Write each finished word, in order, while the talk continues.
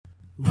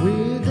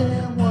With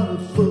a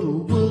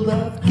wonderful world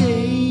of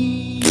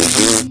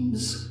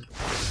games.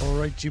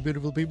 Alright, you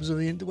beautiful peoples of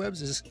the interwebs,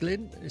 this is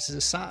Glyn. This is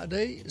a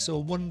Saturday, so a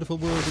wonderful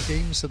world of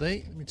games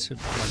today. Let me turn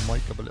my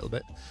mic up a little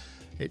bit.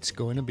 It's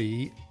going to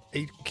be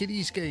a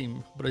kiddies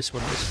game, but this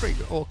one is great.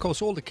 Oh, of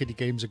course, all the kiddie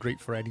games are great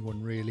for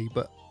anyone, really,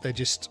 but they're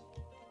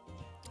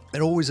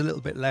always a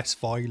little bit less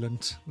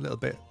violent, a little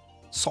bit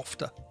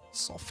softer.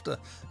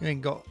 It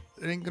ain't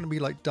going to be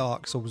like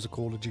Dark Souls or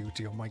Call of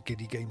Duty on my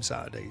kiddie game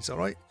Saturdays,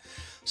 alright?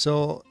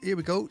 So here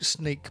we go,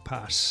 Snake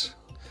Pass.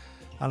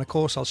 And of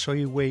course I'll show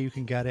you where you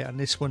can get it, and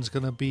this one's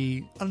going to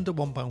be under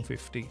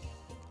 £1.50.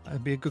 It'll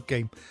be a good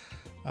game.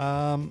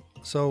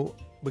 So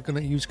we're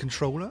going to use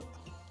controller.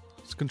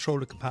 It's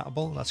controller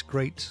compatible, that's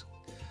great.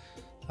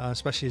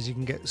 Especially as you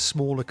can get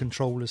smaller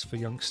controllers for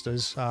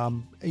youngsters.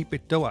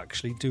 8-Bit Do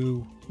actually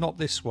do, not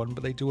this one,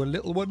 but they do a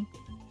little one.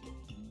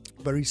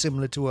 Very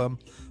similar to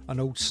an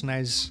old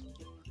SNES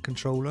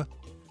controller.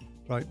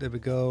 Right, there we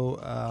go.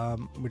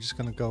 We're just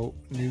going to go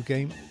new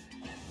game.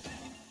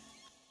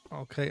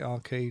 Okay,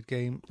 arcade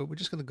game. But we're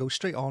just going to go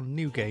straight on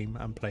new game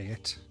and play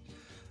it.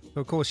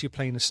 So of course you're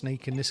playing a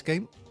snake in this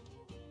game.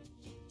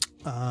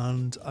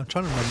 And I'm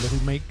trying to remember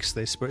who makes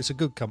this, but it's a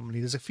good company.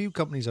 There's a few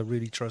companies I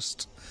really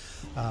trust.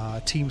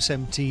 Team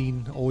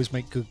 17 always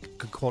make good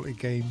quality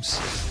games.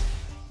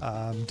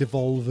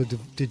 Devolver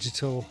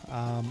Digital,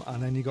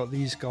 and then you got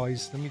these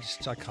guys.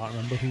 I can't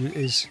remember who it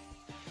is,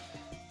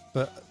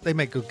 but they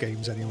make good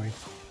games anyway.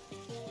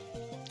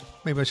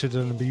 Maybe I should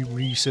have done a bit of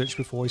research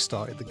before I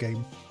started the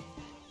game.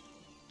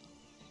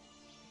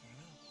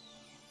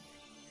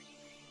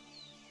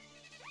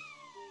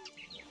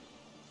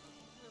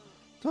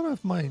 Don't know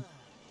if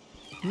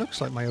looks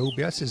like my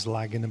OBS is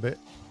lagging a bit.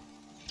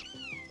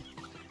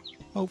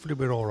 Hopefully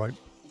we're all right.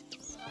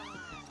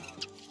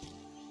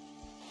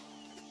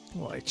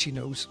 Oh, itchy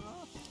nose.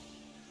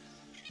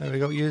 There we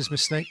go, here's my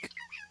snake.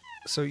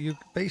 So you're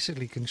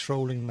basically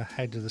controlling the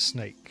head of the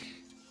snake.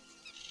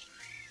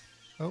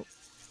 Oh.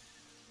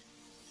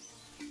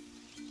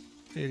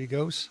 Here he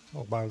goes.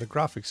 Oh wow, the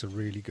graphics are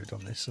really good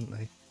on this, aren't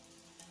they?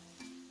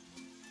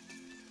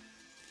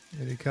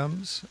 Here he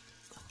comes.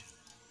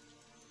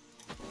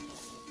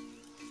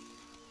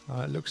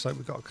 It looks like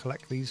we've got to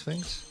collect these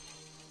things.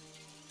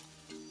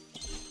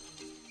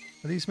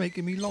 Are these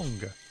making me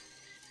longer?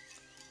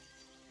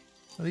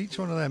 Are each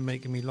one of them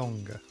making me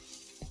longer?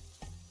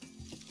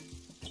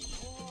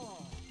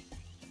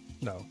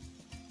 No.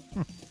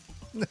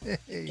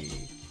 Hey.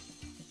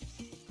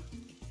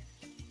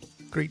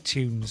 Great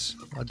tunes.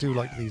 I do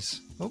like these.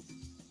 Oh.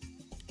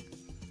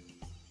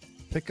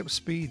 Pick up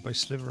speed by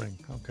slivering.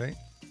 Okay,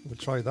 we'll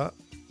try that.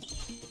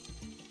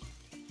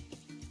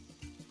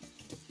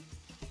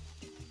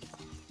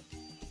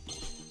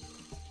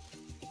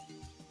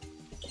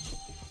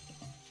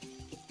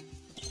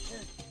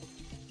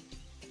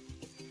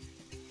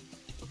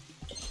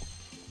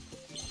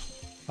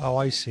 Oh,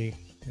 I see.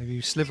 If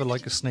you sliver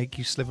like a snake,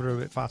 you sliver a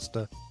bit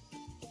faster.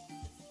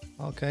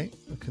 Okay,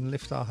 we can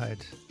lift our head.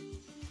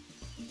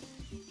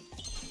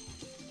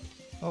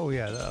 Oh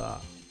yeah, look at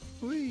that.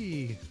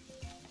 Whee!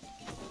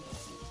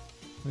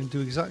 We can do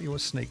exactly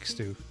what snakes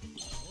do.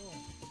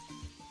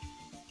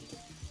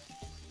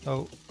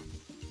 Oh,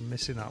 I'm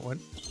missing that one.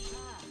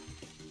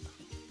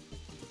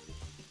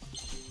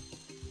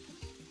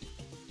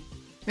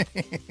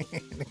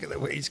 Look at the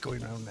way he's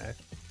going around there.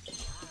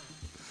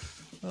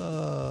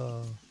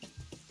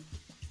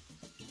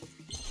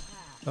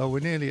 Oh,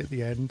 we're nearly at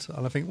the end,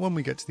 and I think when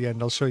we get to the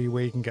end I'll show you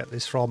where you can get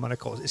this from, and of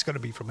course it's going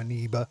to be from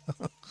Aniba.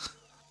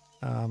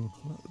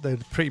 They're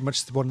pretty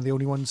much one of the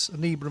only ones.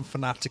 Aniba and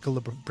Fanatical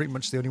are pretty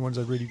much the only ones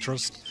I really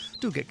trust.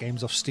 Do get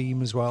games off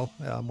Steam as well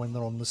when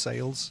they're on the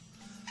sales.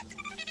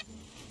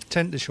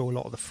 Tend to show a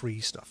lot of the free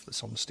stuff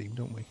that's on Steam,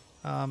 don't we?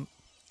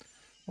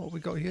 What have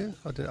we got here?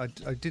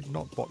 I did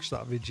not watch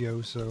that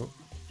video, so...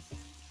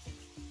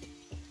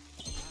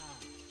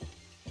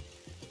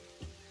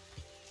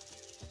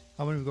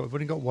 How many have we got? We've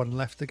only got one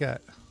left to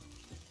get.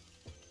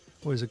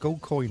 Oh, there's a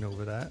gold coin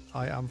over there.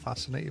 I am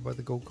fascinated by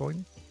the gold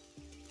coin.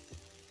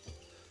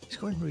 It's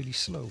going really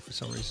slow for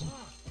some reason.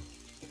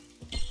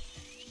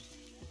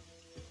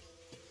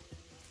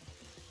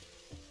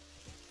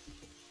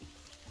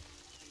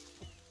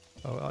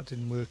 Oh, that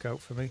didn't work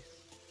out for me.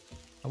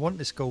 I want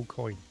this gold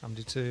coin. I'm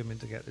determined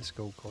to get this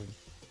gold coin.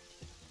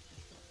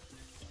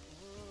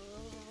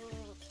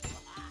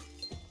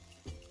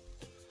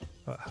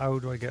 But how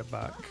do I get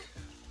back?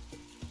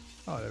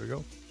 Oh, there we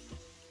go.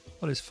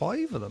 Oh, there's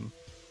 5 of them.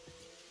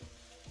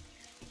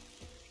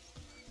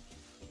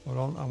 Hold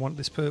on, I want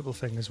this purple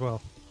thing as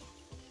well.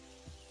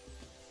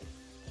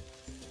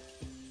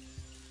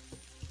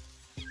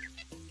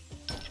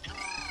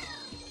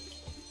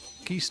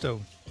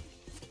 Keystone.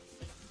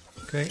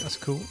 Okay, that's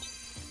cool.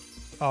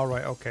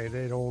 Alright, okay,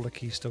 they're all the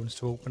keystones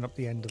to open up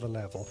the end of the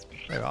level.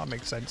 There, that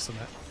makes sense,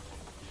 doesn't it?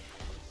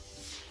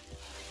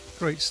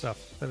 Great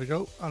stuff. There we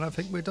go. And I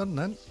think we're done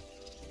then.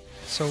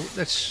 So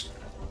let's...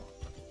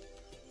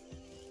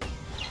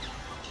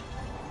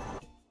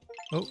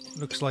 Oh,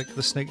 looks like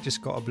the snake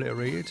just got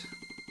obliterated.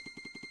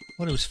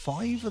 Well, there was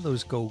 5 of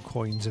those gold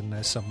coins in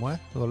there somewhere.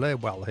 Well, they're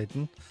well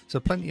hidden. So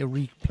plenty of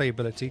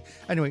replayability.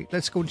 Anyway,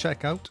 let's go and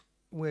check out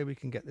where we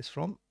can get this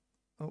from.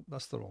 Oh,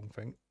 that's the wrong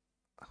thing.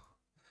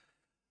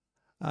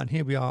 And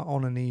here we are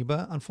on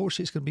Aniba.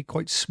 Unfortunately, it's going to be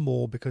quite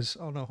small because...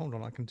 Oh, no, hold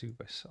on. I can do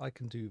this. I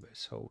can do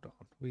this. Hold on.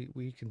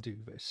 We can do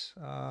this.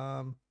 Where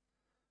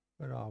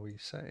are we?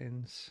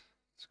 Settings.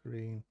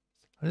 Screen.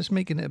 I'm just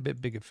making it a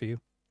bit bigger for you.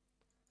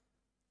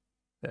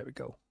 There we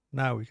go.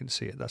 Now we can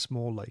see it. That's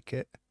more like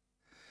it.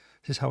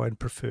 This is how I'd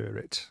prefer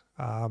it.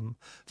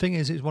 Thing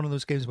is, it's one of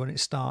those games when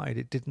it started,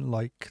 it didn't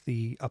like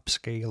the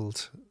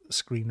upscaled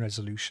screen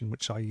resolution,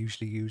 which I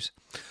usually use.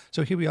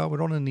 So here we are.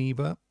 We're on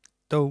Aniba.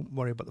 Don't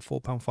worry about the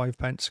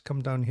 £4.5.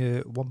 Come down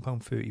here,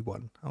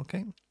 £1.31.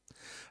 Okay.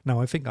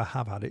 Now I think I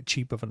have had it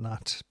cheaper than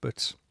that,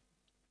 but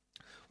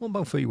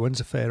 £1.31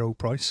 is a fair old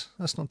price.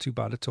 That's not too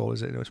bad at all,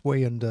 is it? It's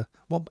way under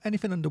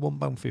anything under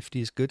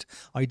 £1.50 is good.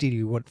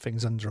 Ideally, we want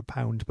things under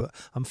 £1, but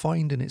I'm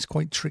finding it's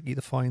quite tricky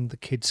to find the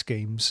kids'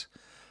 games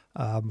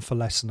for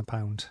less than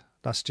 £1.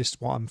 That's just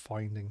what I'm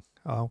finding.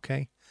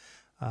 Okay.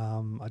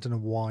 I don't know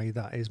why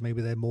that is.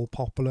 Maybe they're more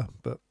popular,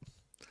 but.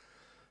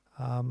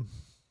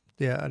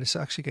 Yeah, and it's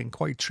actually getting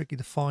quite tricky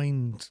to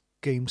find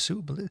games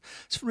suitable.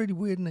 It's really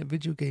weird, isn't it?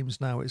 Video games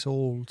now, it's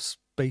all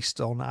based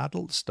on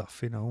adult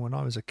stuff, you know. When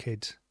I was a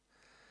kid,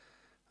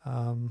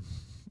 I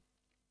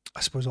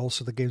suppose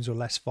also the games were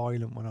less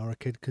violent when I was a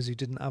kid because you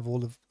didn't have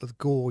all of the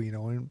gore, you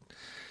know. And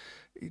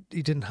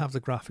you didn't have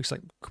the graphics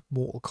like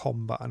Mortal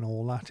Kombat and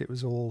all that. It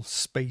was all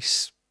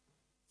space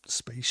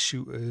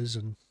shooters,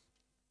 and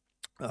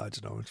I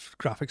don't know.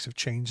 Graphics have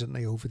changed, haven't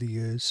they, over the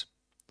years?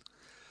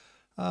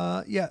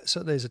 Yeah,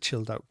 so there's a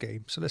chilled out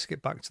game. So let's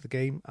get back to the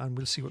game and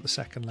we'll see what the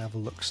second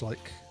level looks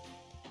like.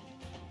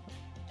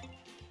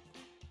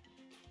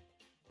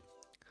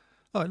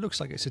 Oh, it looks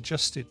like it's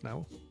adjusted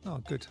now. Oh,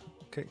 good.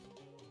 Okay.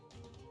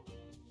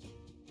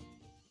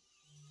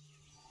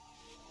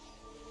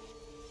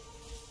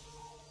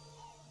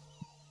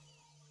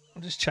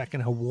 I'm just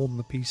checking how warm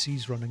the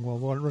PC's running while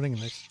we're running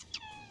this.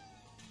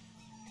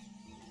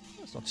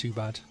 That's not too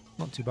bad.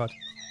 Not too bad.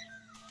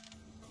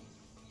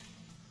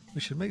 We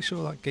should make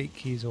sure that gate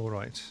key is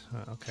alright.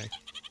 Okay.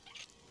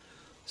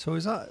 So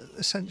is that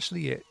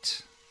essentially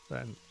it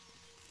then?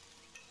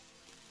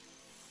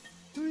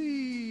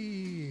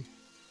 Whee!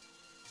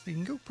 He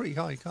can go pretty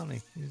high, can't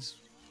he? He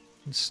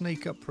can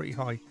snake up pretty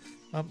high.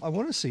 I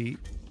want to see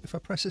if I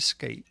press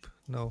escape.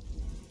 No.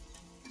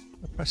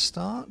 I press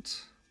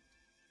start.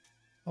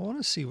 I want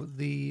to see what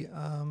the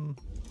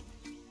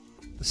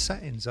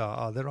settings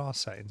are. Oh, there are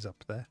settings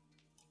up there.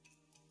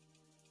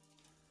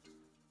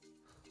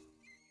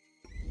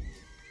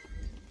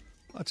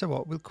 I'll tell you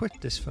what, we'll quit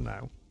this for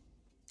now.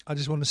 I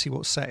just want to see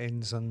what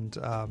settings and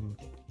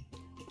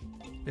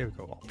here we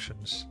go,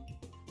 options.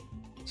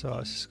 So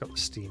it's just got the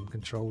Steam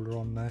controller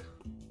on there.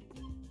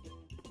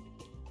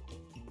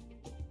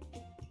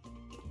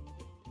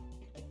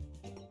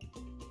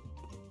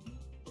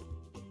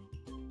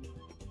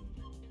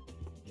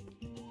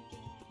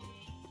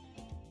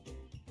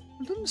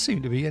 There doesn't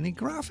seem to be any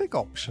graphic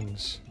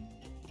options.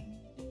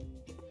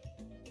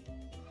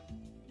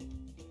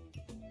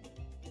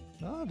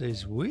 That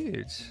is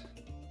weird.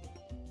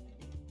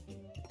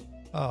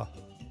 Oh.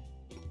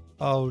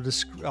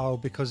 Oh,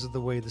 because of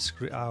the way the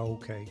screen. Oh,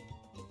 okay.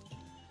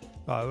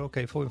 Oh,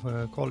 okay.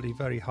 Quality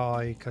very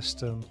high,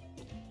 custom.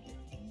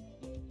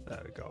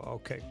 There we go.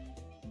 Okay.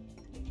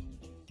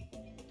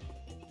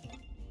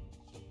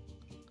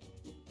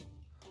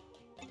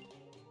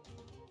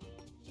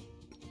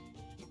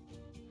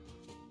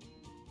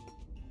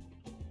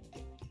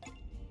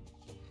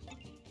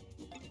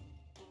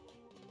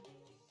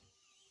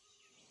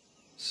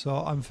 So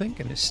I'm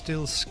thinking it's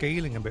still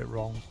scaling a bit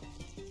wrong.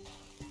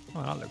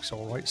 Oh, that looks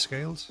alright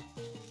scaled.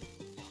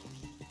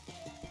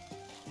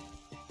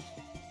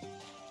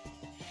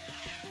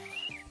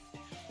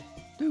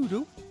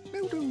 Doo-doo,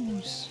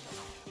 doo-doos.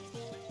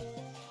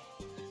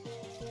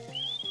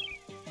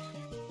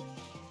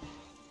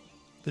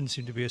 Didn't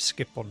seem to be a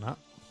skip on that.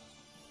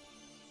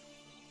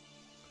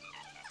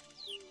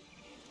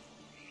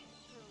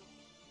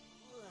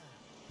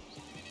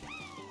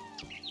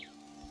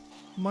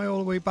 Am I all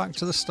the way back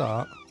to the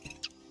start?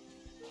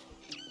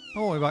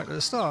 All the way back to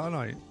the start, aren't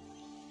I?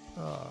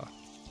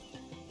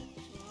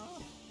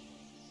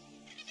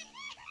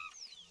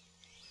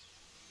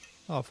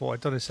 Oh, I thought I'd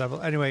done this level.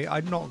 Anyway,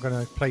 I'm not going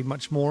to play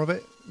much more of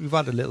it. We've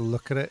had a little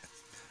look at it.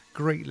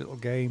 Great little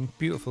game.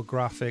 Beautiful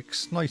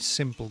graphics. Nice,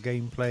 simple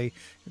gameplay.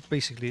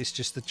 Basically, it's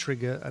just the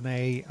trigger, an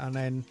A, and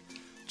then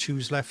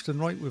choose left and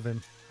right with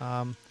him.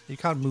 You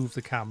can move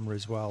the camera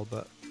as well,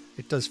 but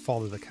it does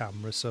follow the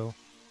camera, so...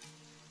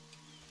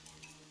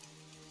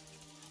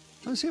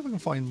 Let's see if we can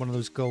find one of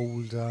those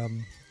gold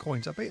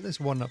coins. I bet there's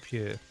one up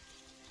here.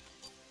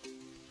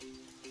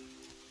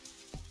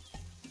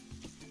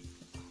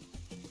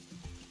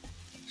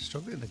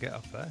 Struggling to get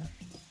up there.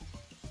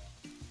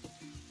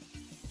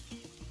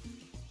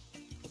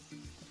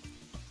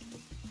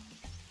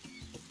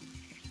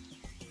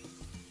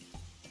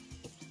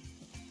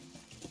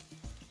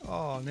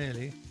 Oh,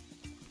 nearly.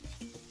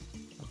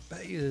 I bet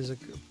you there's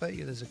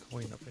a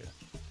coin up here.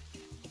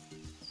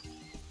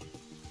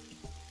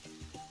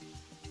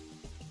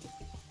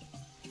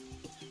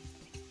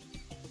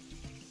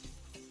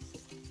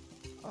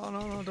 Oh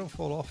no, don't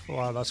fall off.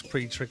 Wow, that's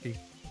pretty tricky.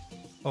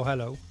 Oh,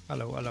 hello.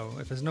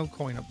 If there's no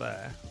coin up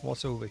there,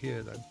 what's over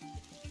here then?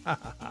 I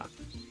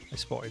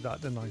spotted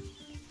that, didn't I?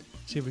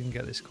 See if we can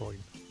get this coin.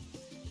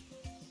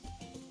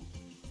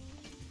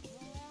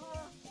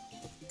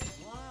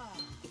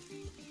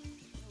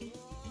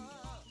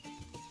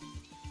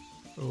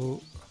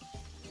 Oh.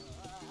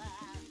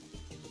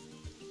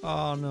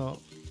 Oh no.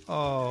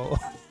 Oh,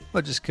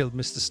 I just killed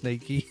Mr.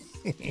 Snakey.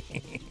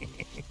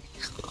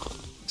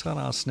 Turn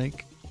our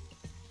snake.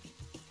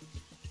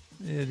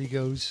 There he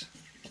goes.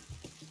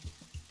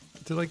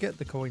 Did I get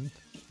the coin?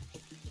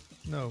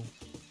 No.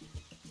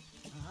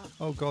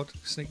 Oh god,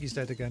 Snakey's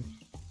dead again.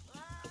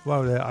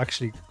 Wow, they're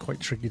actually quite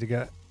tricky to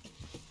get.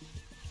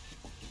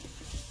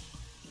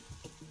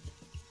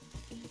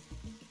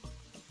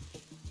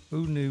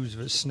 Who knew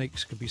that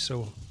snakes could be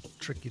so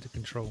tricky to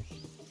control?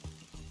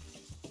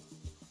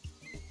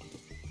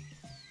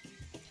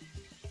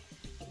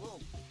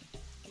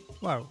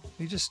 Wow,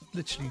 he just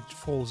literally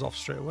falls off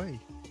straight away.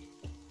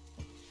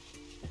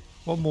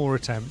 One more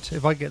attempt.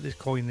 If I get this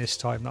coin this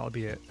time, that'll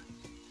be it.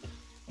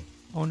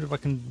 I wonder if I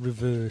can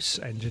reverse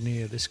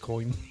engineer this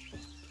coin.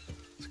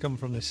 Let's come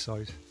from this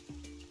side.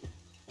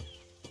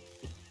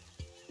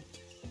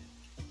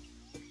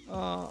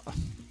 Ah.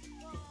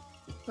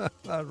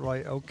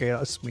 Right, okay,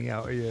 that's me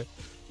out of here.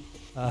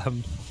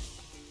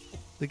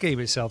 The game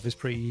itself is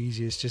pretty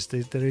easy. It's just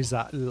there is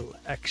that little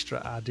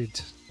extra added.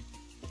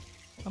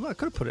 I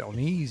could have put it on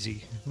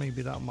easy.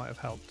 Maybe that might have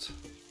helped.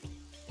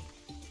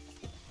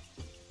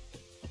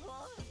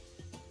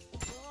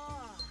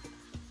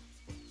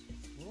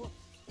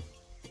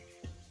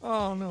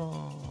 Oh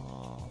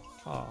no!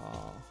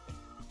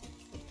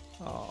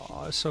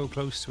 Oh, it's so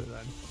close to it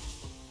then.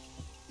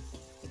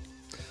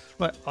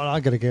 Right, I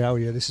gotta get out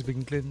of here. This has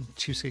been Glyn,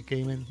 Cheapskate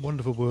Gaming,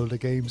 wonderful world of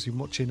games. You're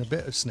watching a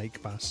bit of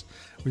Snake Pass.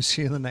 We'll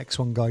see you in the next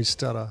one, guys.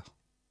 Ta-ra.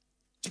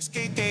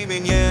 Cheapskate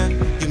Gaming, yeah,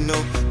 you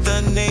know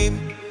the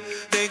name.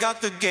 They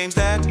got the games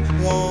that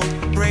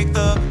won't break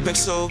the bank,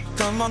 so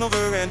come on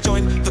over and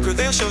join the crew.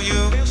 They'll show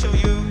you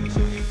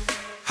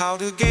how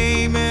to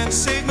game and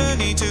save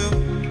money too.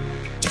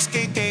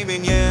 Cheapskate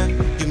Gaming, yeah,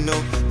 you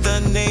know the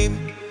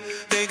name.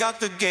 They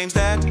got the games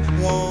that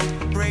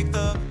won't break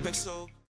the bank, so